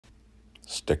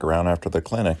Stick around after the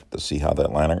clinic to see how the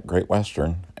Atlantic Great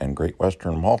Western and Great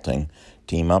Western Malting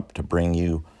team up to bring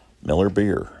you Miller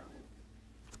Beer.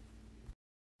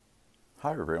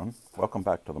 Hi everyone, welcome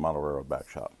back to the Model Railroad Back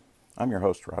Shop. I'm your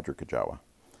host, Roger Kujawa.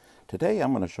 Today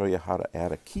I'm going to show you how to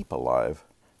add a Keep Alive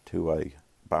to a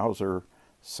Bowser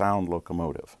sound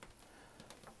locomotive.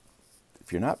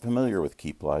 If you're not familiar with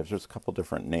Keep Alives, there's a couple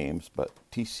different names, but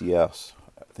TCS,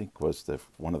 I think, was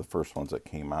one of the first ones that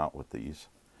came out with these.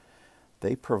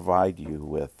 They provide you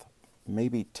with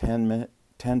maybe 10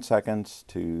 seconds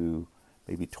to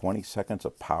maybe 20 seconds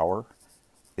of power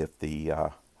if the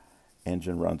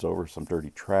engine runs over some dirty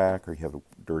track, or you have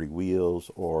dirty wheels,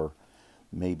 or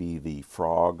maybe the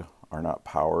frog are not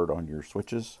powered on your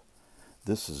switches.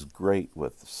 This is great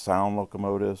with sound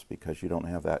locomotives because you don't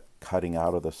have that cutting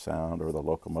out of the sound or the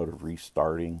locomotive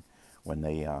restarting when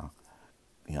they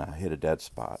hit a dead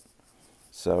spot.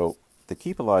 So the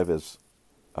Keep Alive is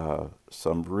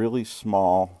some really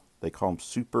small, they call them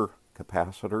super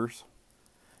capacitors,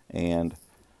 and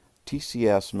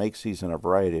TCS makes these in a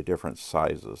variety of different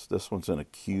sizes. This one's in a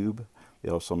cube. They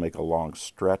also make a long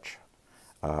stretch.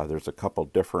 There's a couple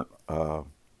different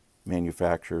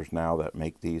manufacturers now that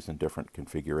make these in different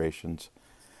configurations.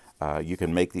 You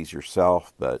can make these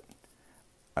yourself, but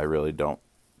I really don't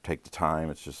take the time.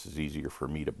 It's just as easier for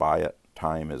me to buy it.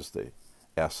 Time is the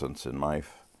essence in my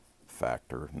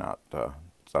factor, not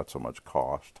so much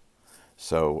cost.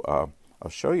 So I'll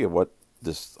show you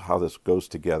how this goes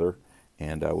together,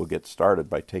 and we'll get started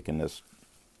by taking this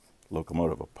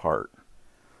locomotive apart.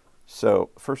 So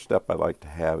first step I like to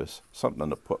have is something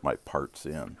to put my parts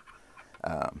in.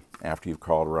 After you've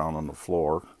crawled around on the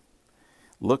floor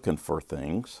looking for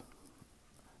things,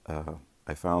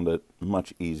 I found it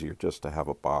much easier just to have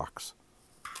a box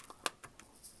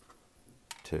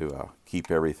to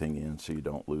keep everything in so you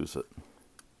don't lose it.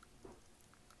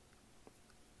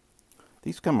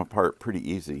 These come apart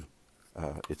pretty easy.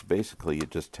 It's basically you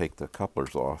just take the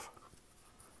couplers off.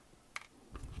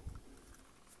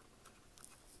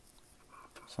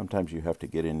 Sometimes you have to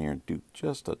get in there and do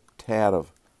just a tad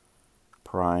of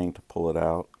prying to pull it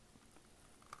out.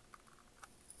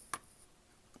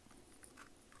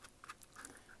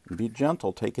 And be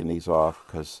gentle taking these off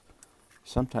because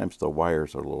sometimes the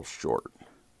wires are a little short.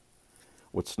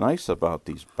 What's nice about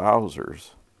these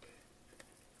Bowsers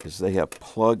is they have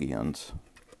plug-ins.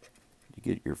 You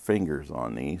get your fingers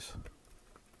on these.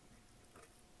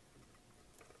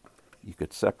 You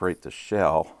could separate the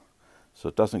shell so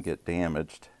it doesn't get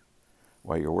damaged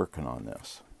while you're working on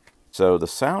this. So the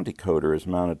sound decoder is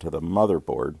mounted to the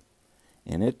motherboard,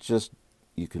 and it just,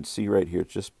 you can see right here, it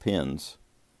just pins.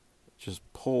 It just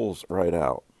pulls right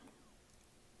out.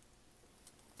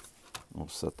 We'll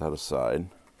set that aside.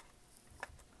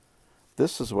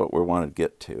 This is what we want to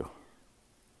get to,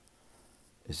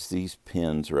 is these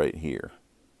pins right here.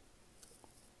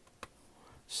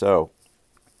 So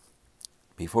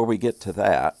before we get to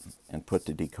that and put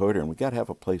the decoder in, we got to have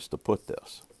a place to put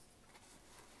this.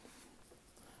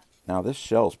 Now this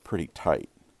shell's pretty tight.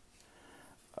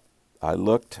 I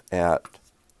looked at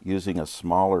using a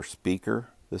smaller speaker.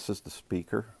 This is the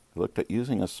speaker. I looked at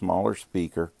using a smaller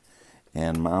speaker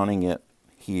and mounting it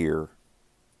here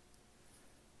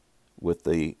with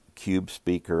the cube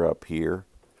speaker up here,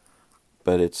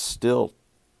 but it's still,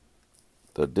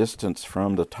 the distance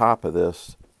from the top of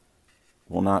this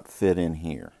will not fit in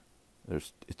here.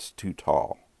 It's too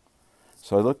tall.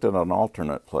 So I looked at an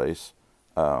alternate place.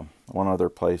 One other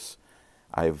place,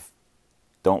 I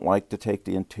don't like to take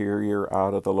the interior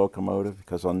out of the locomotive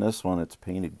because on this one it's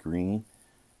painted green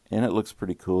and it looks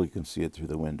pretty cool. You can see it through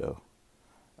the window.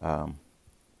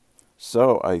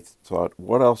 So I thought,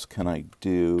 what else can I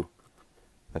do?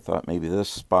 I thought maybe this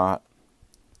spot,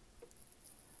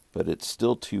 but it's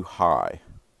still too high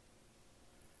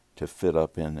to fit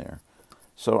up in there.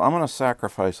 So I'm going to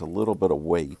sacrifice a little bit of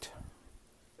weight,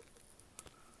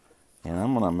 and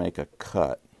I'm going to make a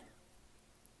cut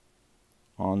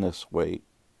on this weight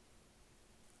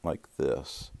like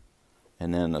this,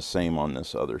 and then the same on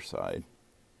this other side.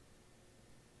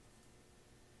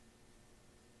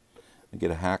 I get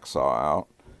a hacksaw out,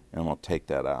 and I'm going to take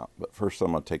that out. But first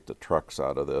I'm going to take the trucks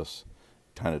out of this,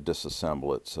 kind of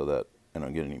disassemble it so that I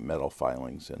don't get any metal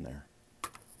filings in there.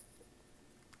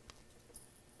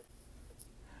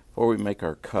 Before we make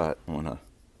our cut, I want to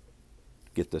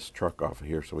get this truck off of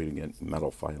here so we don't get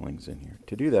metal filings in here.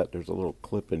 To do that, there's a little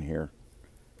clip in here.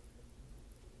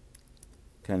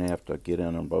 Kind of have to get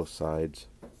in on both sides,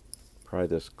 pry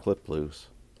this clip loose.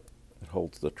 It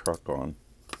holds the truck on.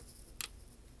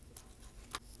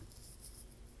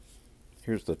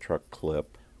 Here's the truck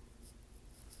clip.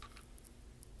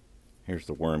 Here's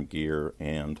the worm gear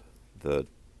and the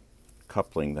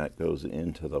coupling that goes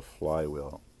into the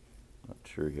flywheel. Not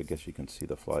sure, I guess you can see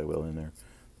the flywheel in there.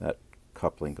 That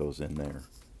coupling goes in there.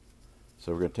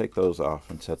 So we're going to take those off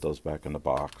and set those back in the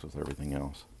box with everything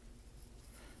else.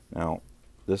 Now,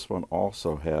 this one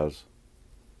also has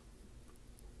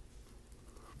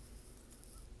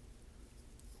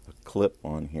a clip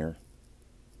on here,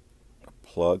 a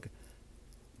plug.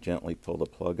 Gently pull the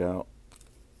plug out.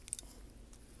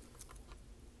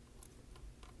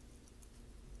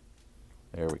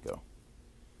 There we go.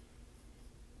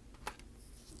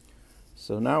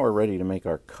 So now we're ready to make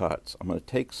our cuts. I'm going to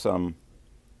take some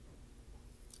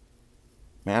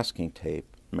masking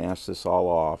tape, mask this all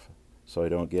off so I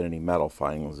don't get any metal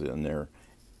filings in there.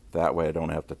 That way I don't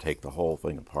have to take the whole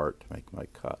thing apart to make my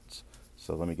cuts.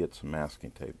 So let me get some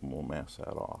masking tape and we'll mask that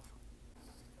off.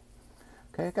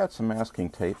 Okay, I got some masking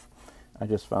tape. I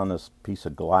just found this piece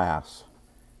of glass.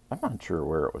 I'm not sure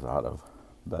where it was out of,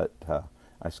 but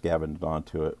I scavenged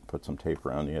onto it, put some tape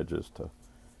around the edges to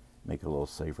make it a little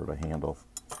safer to handle.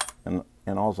 And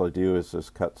all I do is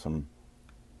just cut some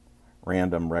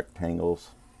random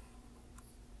rectangles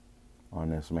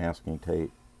on this masking tape.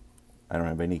 I don't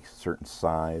have any certain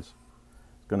size.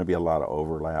 It's going to be a lot of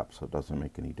overlap, so it doesn't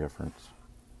make any difference.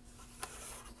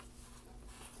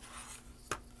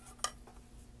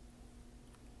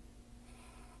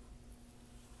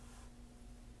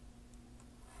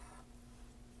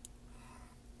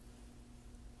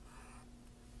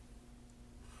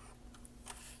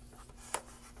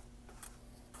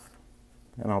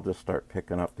 And I'll just start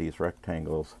picking up these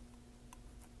rectangles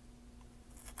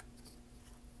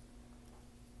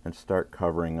and start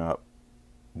covering up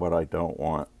what I don't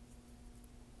want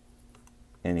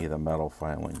any of the metal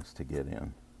filings to get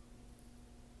in.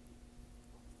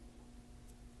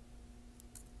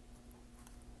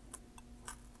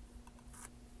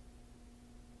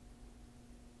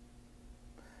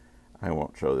 I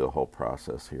won't show you the whole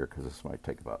process here because this might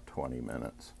take about 20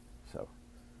 minutes. So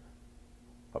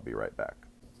I'll be right back.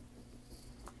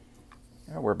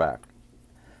 Yeah, we're back.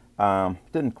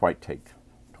 Didn't quite take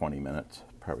 20 minutes.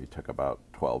 Probably took about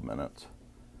 12 minutes,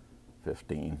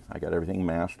 15. I got everything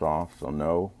masked off so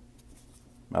no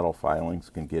metal filings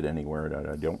can get anywhere that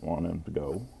I don't want them to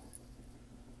go.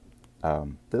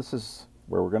 This is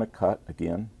where we're going to cut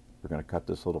again. We're going to cut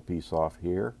this little piece off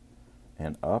here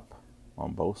and up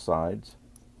on both sides.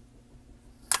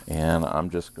 And I'm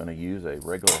just going to use a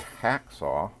regular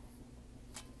hacksaw.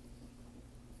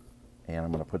 And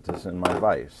I'm going to put this in my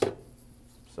vise.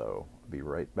 So I'll be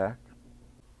right back.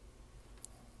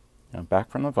 I'm back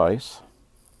from the vise.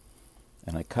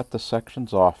 And I cut the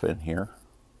sections off in here.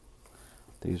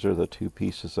 These are the two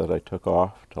pieces that I took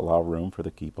off to allow room for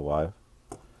the Keep Alive.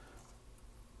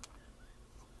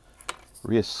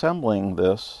 Reassembling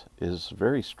this is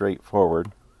very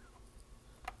straightforward.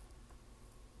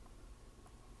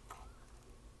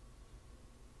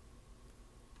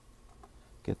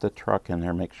 Get the truck in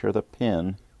there, make sure the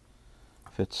pin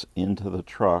fits into the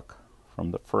truck from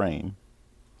the frame.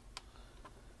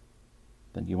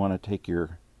 Then you want to take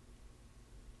your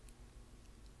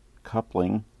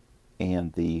coupling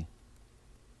and the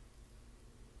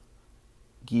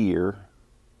gear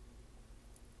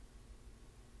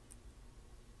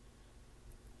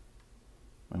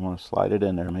I want to slide it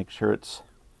in there, make sure it's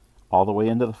all the way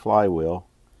into the flywheel.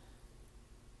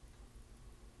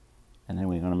 And then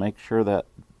we're going to make sure that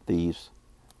these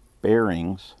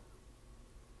bearings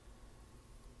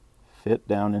fit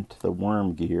down into the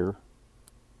worm gear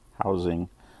housing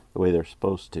the way they're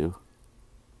supposed to.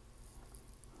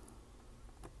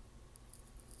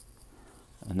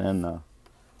 And then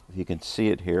if you can see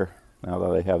it here, now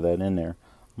that I have that in there,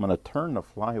 I'm going to turn the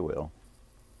flywheel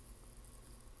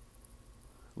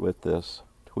with this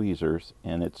tweezers,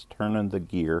 and it's turning the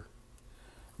gear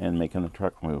and making the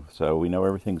truck move. So we know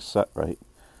everything's set right.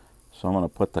 So I'm going to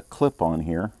put the clip on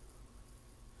here.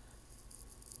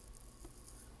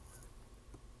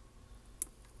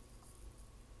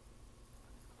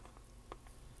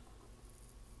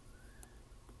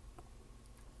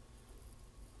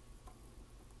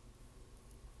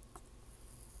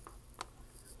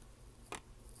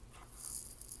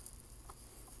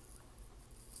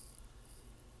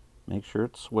 Make sure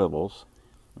it swivels.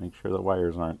 Make sure the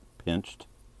wires aren't pinched.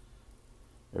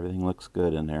 Everything looks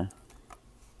good in there.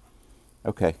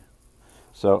 Okay,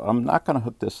 so I'm not going to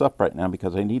hook this up right now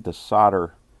because I need to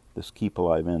solder this Keep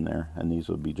Alive in there, and these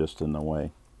would be just in the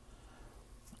way.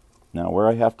 Now where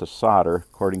I have to solder,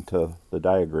 according to the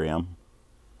diagram,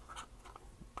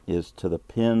 is to the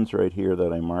pins right here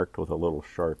that I marked with a little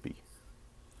Sharpie.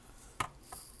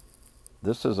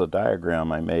 This is a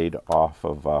diagram I made off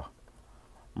of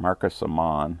Marcus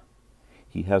Amon.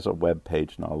 He has a web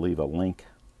page, and I'll leave a link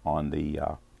on the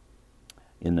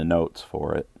in the notes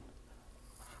for it.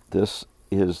 This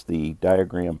is the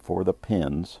diagram for the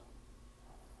pins.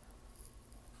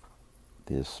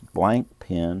 This blank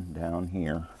pin down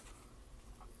here,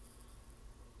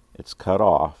 it's cut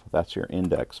off. That's your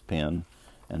index pin,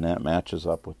 and that matches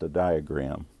up with the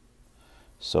diagram.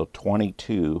 So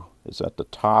 22 is at the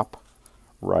top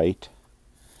right,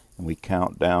 and we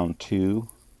count down 2,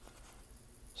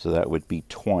 so that would be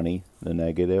 20, the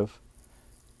negative,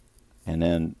 and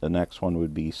then the next one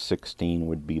would be 16,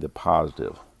 would be the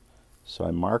positive. So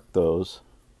I mark those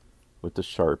with the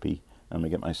Sharpie. I'm going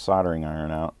to get my soldering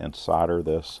iron out and solder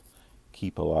this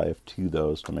Keep Alive to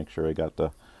those to make sure I got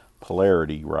the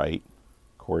polarity right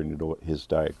according to his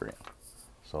diagram.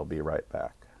 So I'll be right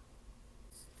back.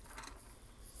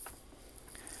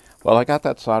 Well, I got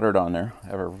that soldered on there. I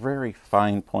have a very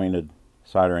fine pointed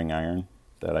soldering iron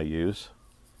that I use.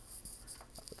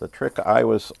 The trick I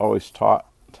was always taught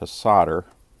to solder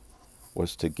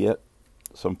was to get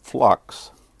some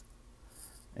flux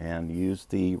and use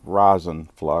the rosin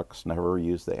flux, never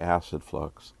use the acid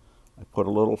flux. I put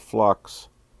a little flux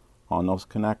on those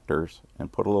connectors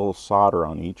and put a little solder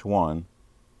on each one,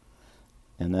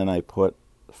 and then I put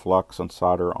flux and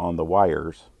solder on the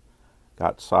wires,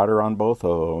 got solder on both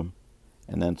of them,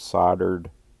 and then soldered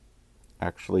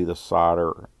actually the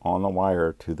solder on the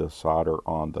wire to the solder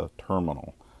on the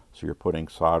terminal. So you're putting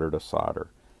solder to solder.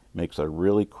 Makes a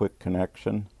really quick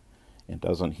connection. It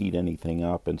doesn't heat anything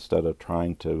up instead of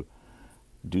trying to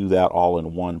do that all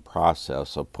in one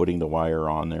process of putting the wire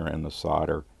on there and the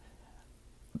solder.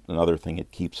 Another thing,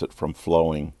 it keeps it from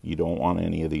flowing. You don't want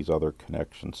any of these other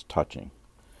connections touching.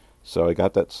 So I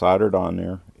got that soldered on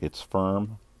there. It's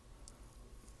firm.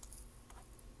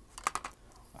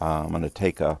 I'm going to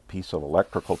take a piece of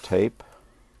electrical tape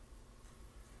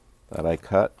that I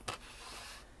cut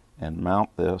and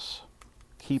mount this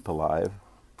Keep Alive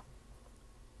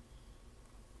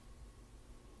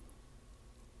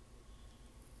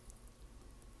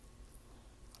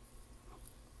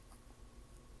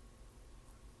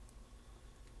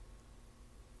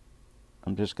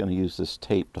I'm just going to use this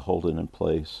tape to hold it in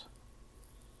place.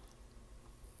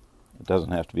 It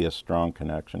doesn't have to be a strong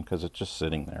connection because it's just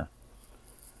sitting there.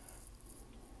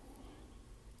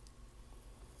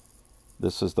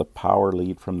 This is the power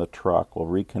lead from the truck. We'll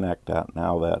reconnect that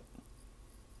now that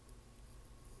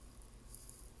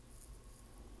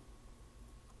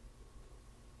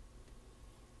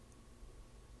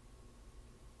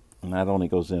and that only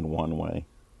goes in one way.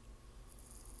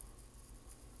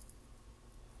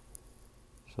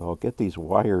 So I'll get these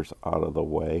wires out of the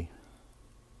way.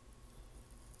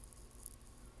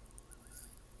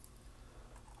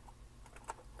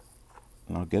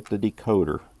 And I'll get the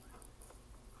decoder.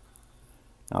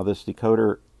 Now this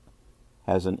decoder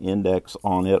has an index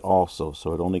on it also,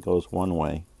 so it only goes one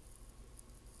way.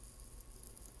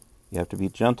 You have to be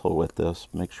gentle with this.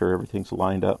 Make sure everything's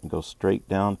lined up and go straight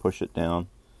down, push it down.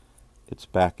 It's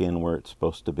back in where it's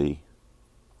supposed to be.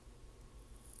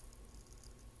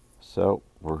 So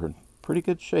we're in pretty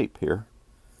good shape here.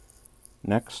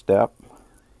 Next step,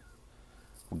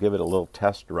 we'll give it a little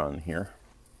test run here.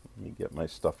 Let me get my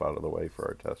stuff out of the way for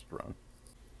our test run.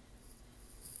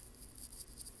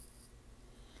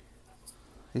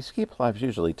 These Keep Alives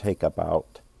usually take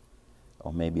about,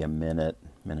 maybe a minute,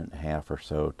 minute and a half or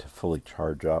so to fully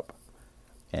charge up.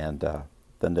 And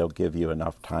then they'll give you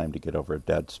enough time to get over a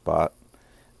dead spot.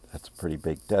 That's a pretty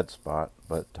big dead spot,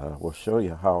 but we'll show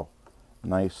you how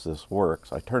nice this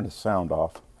works. I turned the sound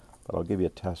off, but I'll give you a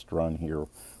test run here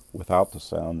without the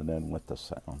sound and then with the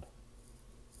sound.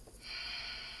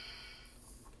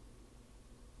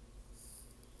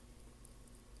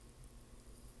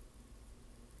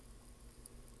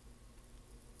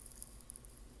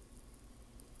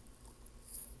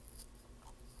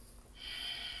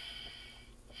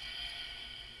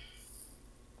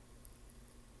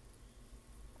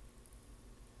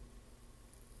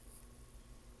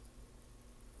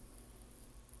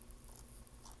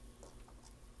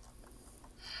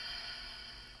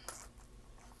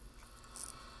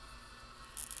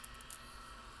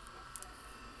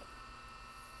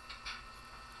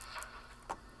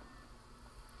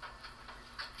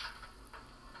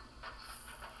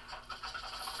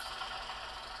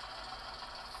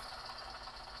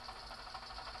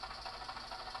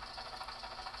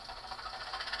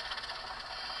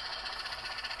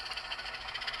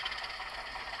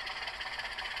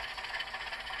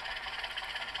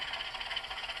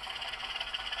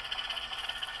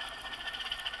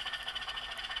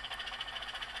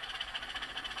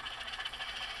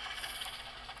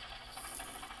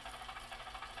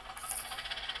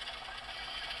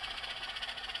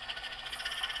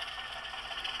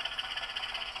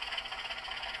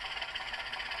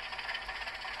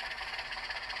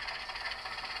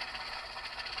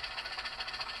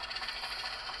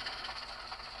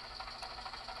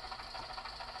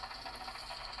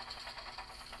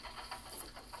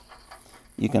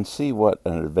 you can see what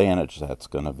an advantage that's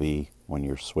going to be when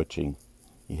you're switching.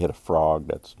 You hit a frog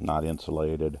that's not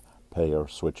insulated, pay or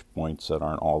switch points that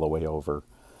aren't all the way over.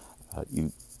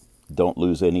 You don't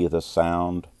lose any of the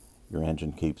sound. Your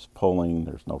engine keeps pulling.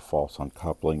 There's no false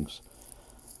uncouplings.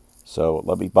 So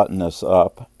let me button this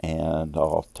up and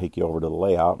I'll take you over to the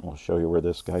layout and we'll show you where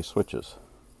this guy switches.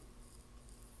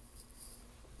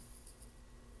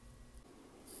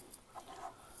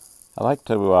 I like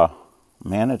to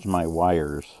manage my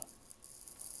wires.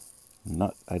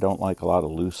 I don't like a lot of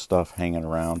loose stuff hanging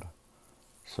around.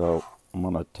 So I'm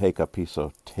going to take a piece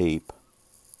of tape,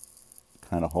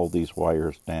 kind of hold these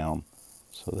wires down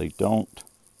so they don't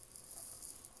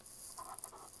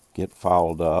get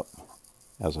fouled up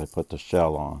as I put the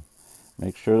shell on.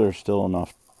 Make sure there's still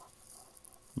enough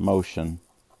motion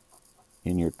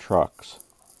in your trucks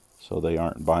so they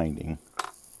aren't binding.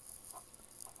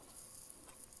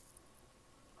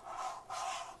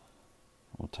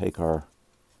 We'll take our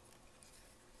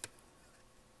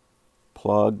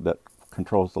plug that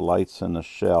controls the lights in the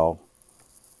shell,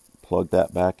 plug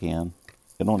that back in.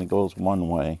 It only goes one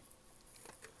way.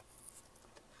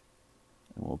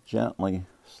 And we'll gently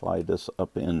slide this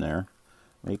up in there,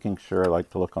 making sure, I like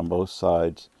to look on both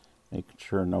sides, making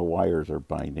sure no wires are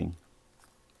binding.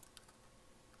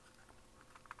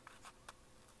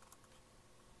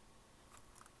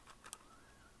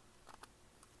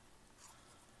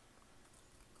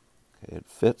 Okay, it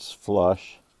fits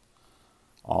flush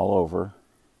all over,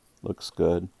 looks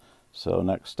good. So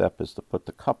next step is to put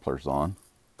the couplers on.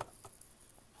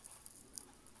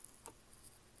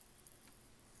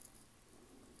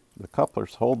 The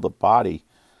couplers hold the body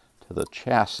to the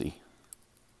chassis.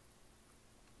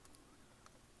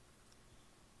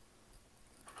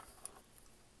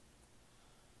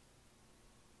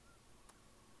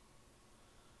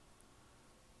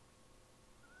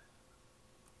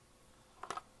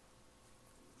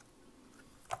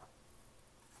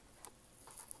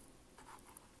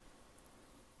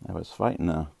 I was fighting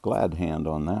a glad hand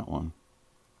on that one.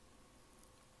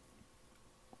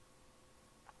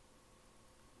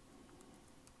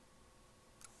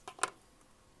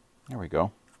 There we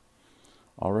go.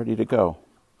 All ready to go.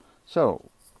 So,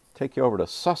 take you over to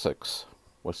Sussex,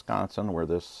 Wisconsin, where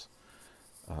this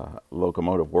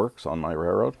locomotive works on my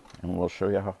railroad, and we'll show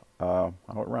you how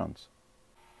it runs.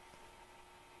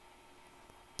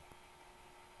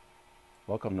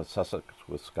 Welcome to Sussex,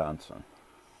 Wisconsin.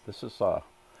 This is a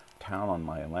town on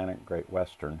my Atlantic Great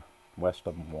Western, west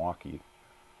of Milwaukee.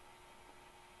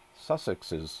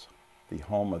 Sussex is the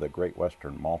home of the Great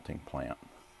Western malting plant.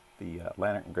 The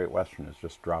Atlantic Great Western has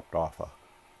just dropped off a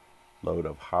load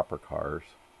of hopper cars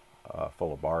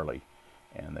full of barley,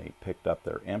 and they picked up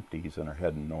their empties and are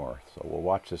heading north. So we'll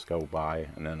watch this go by,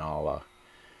 and then I'll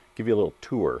give you a little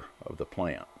tour of the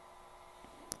plant.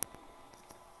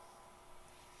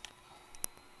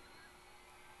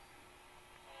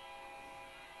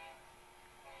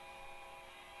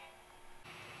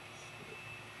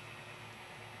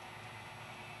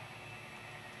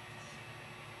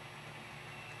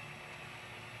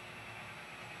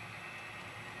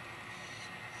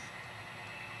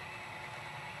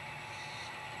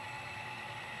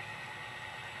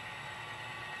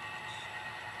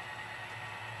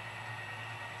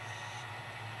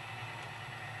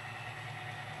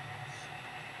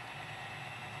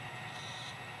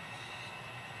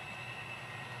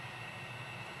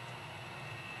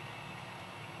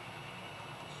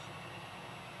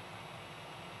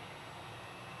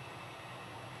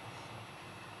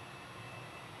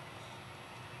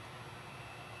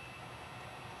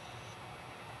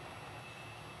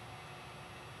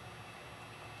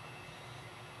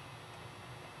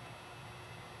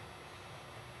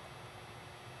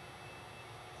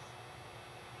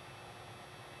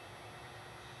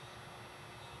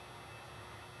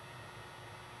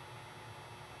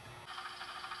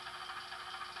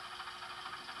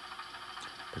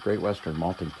 The Great Western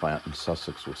malting plant in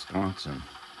Sussex, Wisconsin,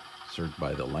 served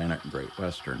by the Atlantic Great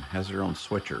Western, has their own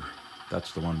switcher.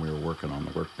 That's the one we were working on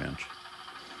the workbench.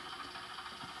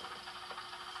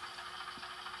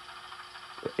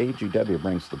 The AGW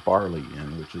brings the barley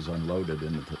in, which is unloaded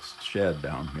into the shed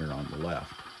down here on the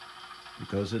left. It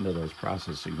goes into those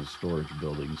processing and storage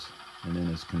buildings and then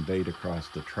is conveyed across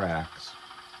the tracks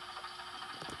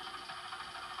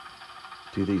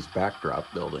to these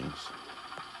backdrop buildings.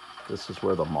 This is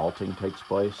where the malting takes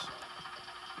place.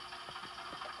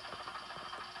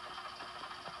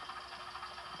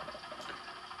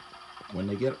 When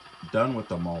they get done with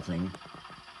the malting,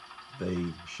 they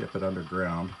ship it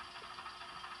underground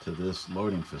to this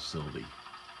loading facility.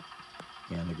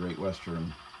 And the Great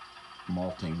Western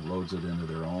malting loads it into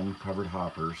their own covered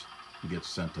hoppers and gets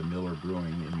sent to Miller Brewing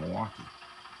in Milwaukee.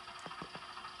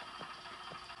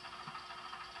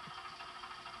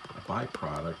 A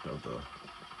byproduct of the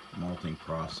malting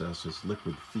process is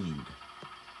liquid feed,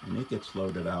 and it gets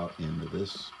loaded out into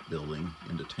this building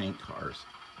into tank cars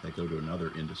that go to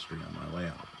another industry on my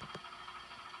layout.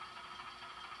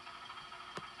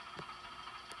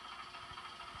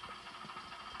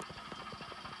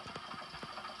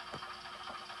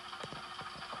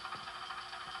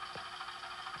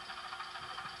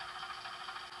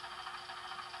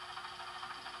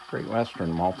 Great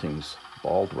Western Malting's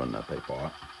Baldwin that they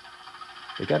bought,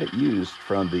 they got it used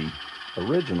from the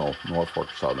original Norfolk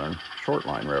Southern Short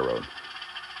Line Railroad.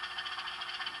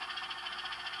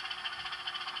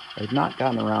 They've not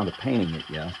gotten around to painting it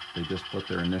yet. They just put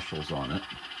their initials on it.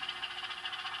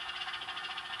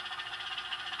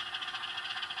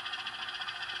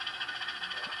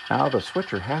 Now the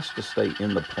switcher has to stay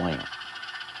in the plant.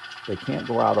 They can't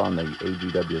go out on the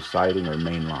AGW siding or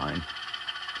main line,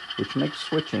 which makes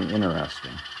switching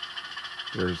interesting.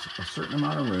 There's a certain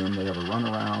amount of room, they have a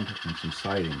runaround and some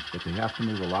sidings, but they have to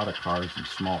move a lot of cars in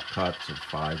small cuts of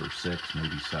 5 or 6,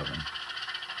 maybe 7.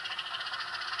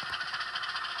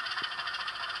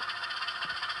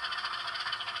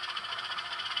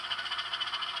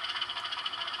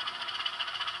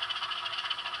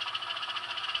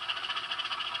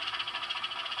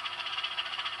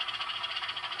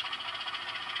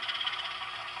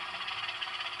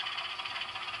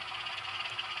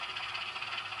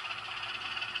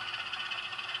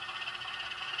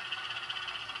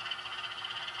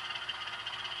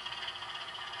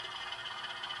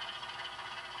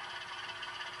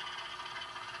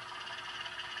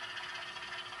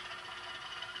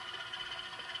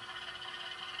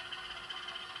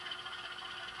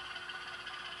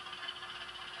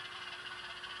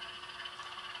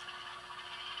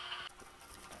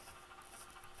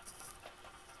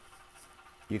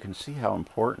 You can see how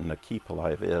important a keep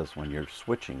alive is when you're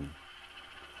switching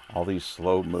all these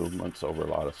slow movements over a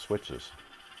lot of switches.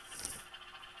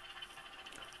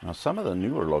 Now some of the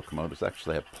newer locomotives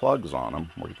actually have plugs on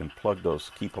them where you can plug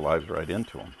those keep alives right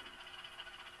into them.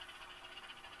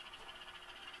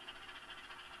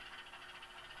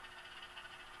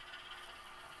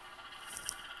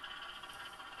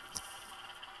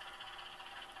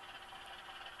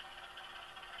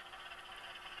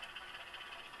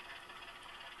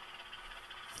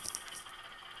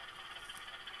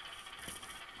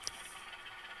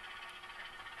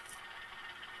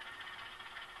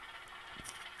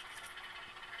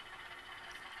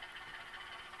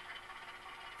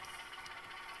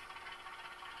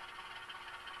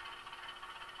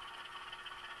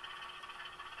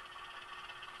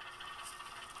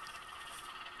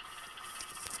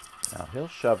 Now he'll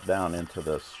shove down into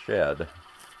this shed,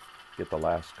 get the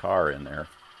last car in there,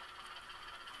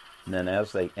 and then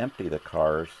as they empty the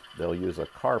cars, they'll use a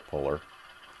car puller,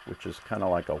 which is kind of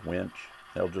like a winch.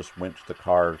 They'll just winch the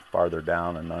car farther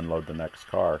down and unload the next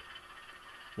car.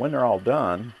 When they're all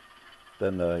done,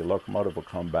 then the locomotive will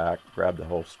come back, grab the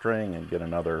whole string, and get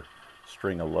another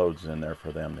string of loads in there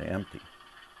for them to empty.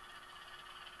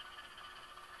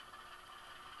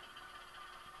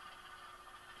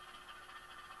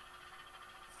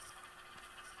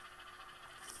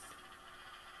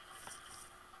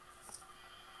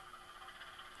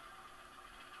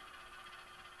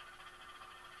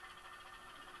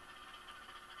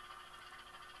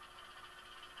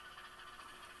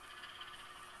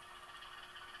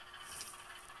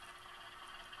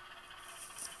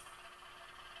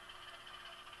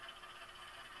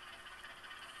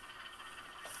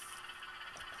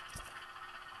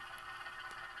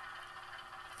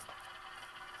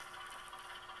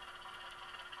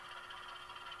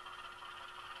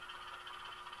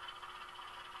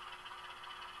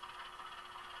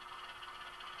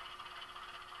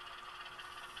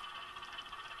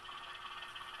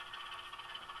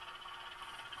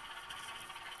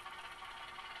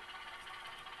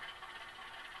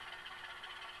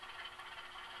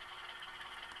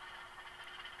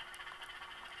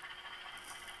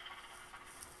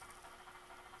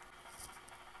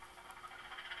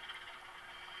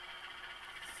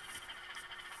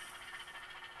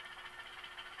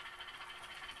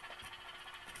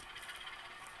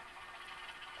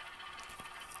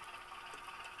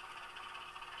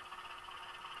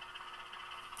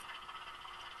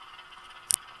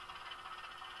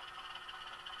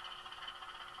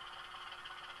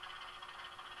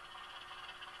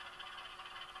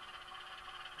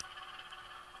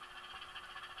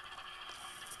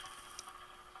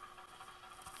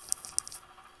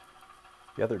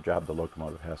 The other job the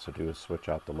locomotive has to do is switch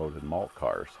out the loaded malt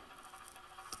cars.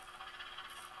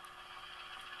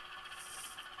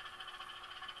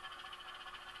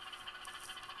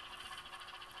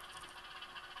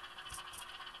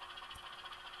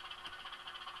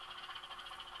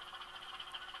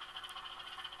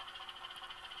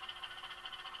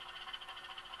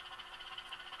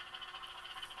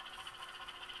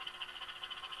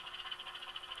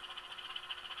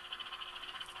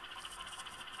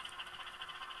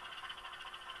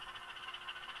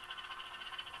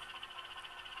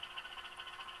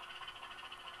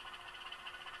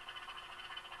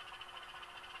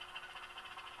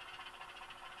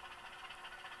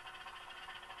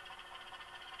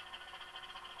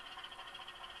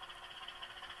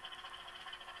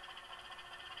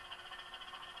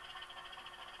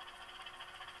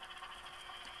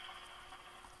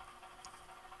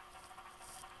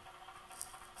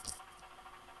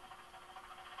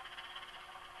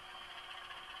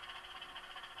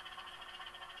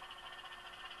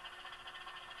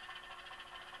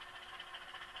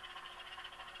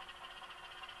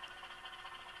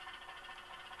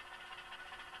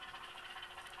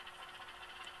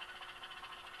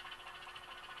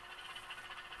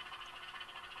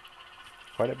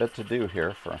 Quite a bit to do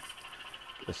here. For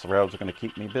this railroad's going to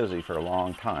keep me busy for a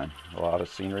long time. A lot of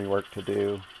scenery work to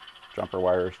do, jumper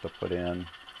wires to put in,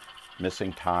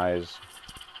 missing ties.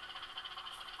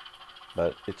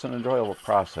 But it's an enjoyable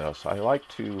process. I like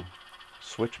to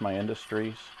switch my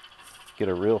industries, get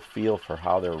a real feel for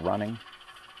how they're running,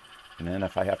 and then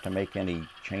if I have to make any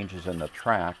changes in the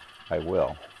track, I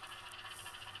will.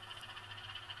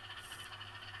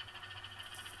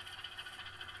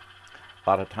 A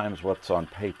lot of times what's on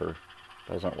paper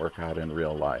doesn't work out in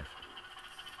real life.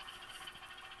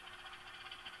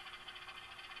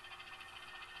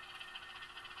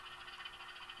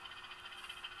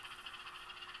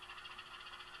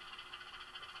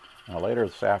 Now later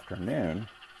this afternoon,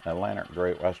 Atlantic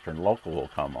Great Western Local will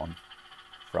come on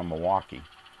from Milwaukee.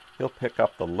 He'll pick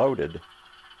up the loaded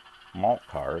malt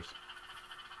cars.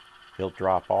 He'll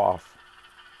drop off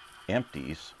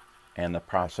empties, and the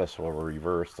process will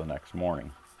reverse the next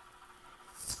morning.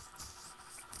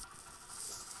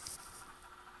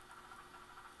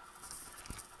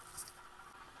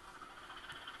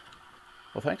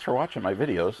 Well, thanks for watching my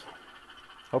videos.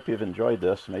 Hope you've enjoyed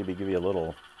this. Maybe give you a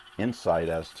little insight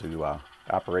as to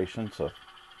operations of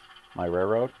my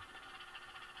railroad.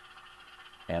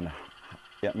 And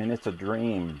I mean, it's a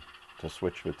dream to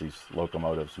switch with these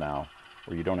locomotives now,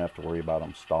 where you don't have to worry about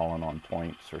them stalling on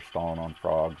points or stalling on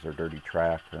frogs or dirty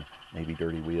track or maybe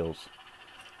dirty wheels.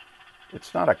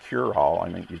 It's not a cure-all. I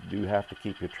mean, you do have to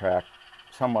keep your track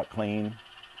somewhat clean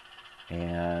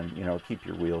and, you know, keep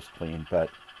your wheels clean, but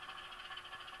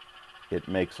it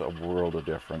makes a world of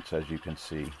difference, as you can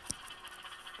see.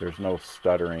 There's no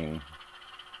stuttering,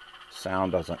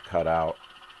 sound doesn't cut out.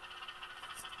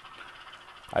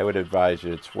 I would advise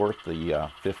you, it's worth the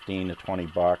 15 to 20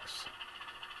 bucks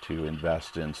to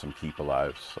invest in some Keep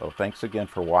Alives. So thanks again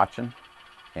for watching,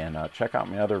 and check out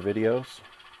my other videos.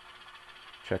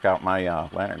 Check out my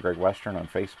Atlantic Great Western on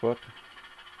Facebook,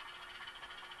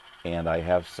 and I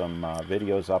have some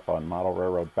videos up on Model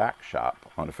Railroad Back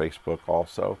Shop on Facebook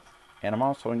also, and I'm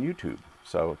also on YouTube.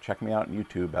 So check me out on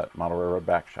YouTube at Model Railroad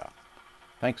Back Shop.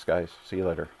 Thanks guys, see you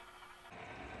later.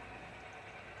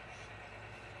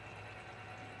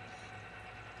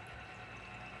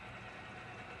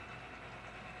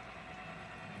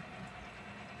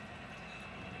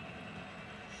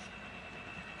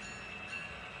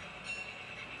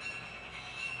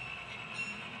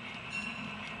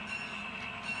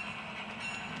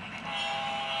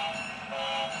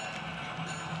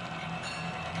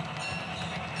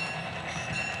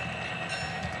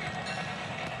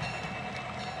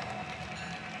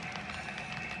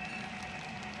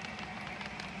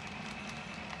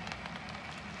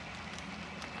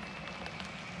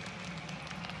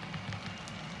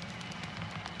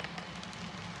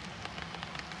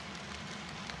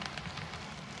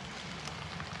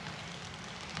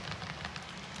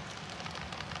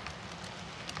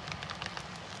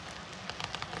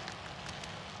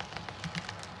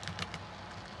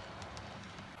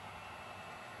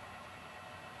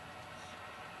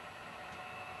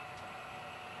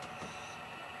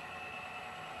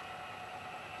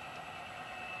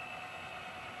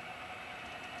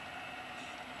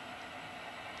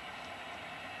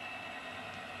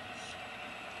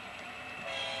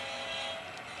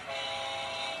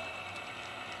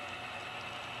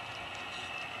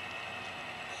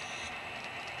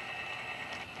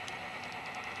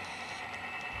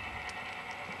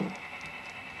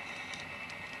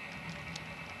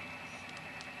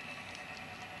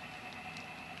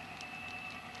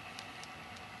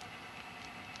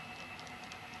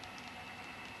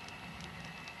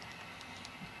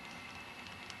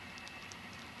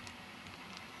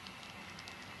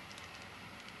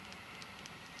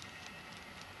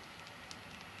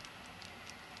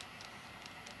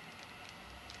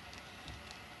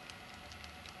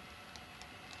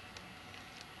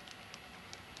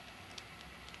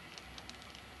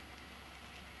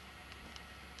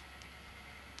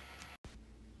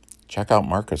 Check out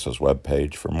Marcus's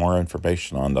webpage for more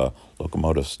information on the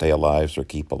locomotive stay-alives or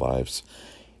keep-alives.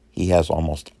 He has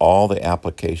almost all the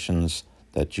applications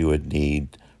that you would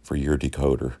need for your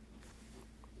decoder.